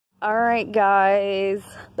Alright guys,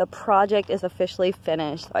 the project is officially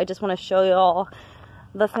finished. I just want to show y'all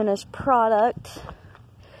the finished product.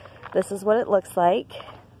 This is what it looks like.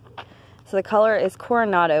 So the color is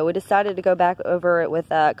Coronado. We decided to go back over it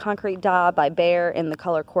with a concrete dye by Behr in the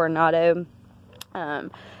color Coronado.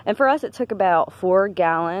 And for us it took about 4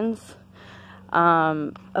 gallons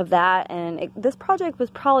of that, and this project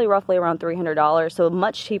was probably roughly around $300, so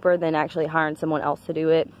much cheaper than actually hiring someone else to do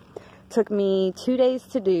it. Took me 2 days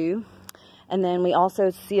to do, and then we also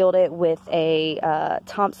sealed it with a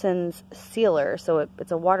Thompson's sealer, so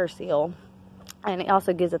it's a water seal, and it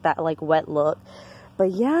also gives it that like wet look.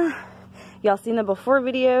 But yeah, y'all seen the before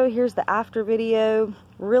video, here's the after video.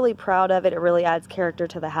 Really proud of it. It really adds character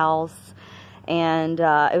to the house, and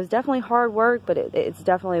it was definitely hard work, but it's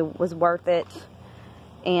definitely was worth it.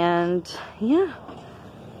 And yeah,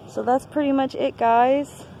 so that's pretty much it,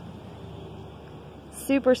 guys.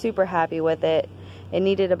 Super happy with it. It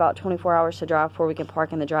needed about 24 hours to dry before we can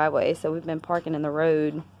park in the driveway, so we've been parking in the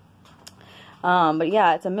road. But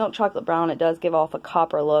yeah, it's a milk chocolate brown. It does give off a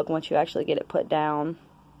copper look once you actually get it put down.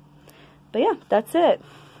 But yeah, that's it.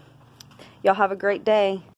 Y'all have a great day.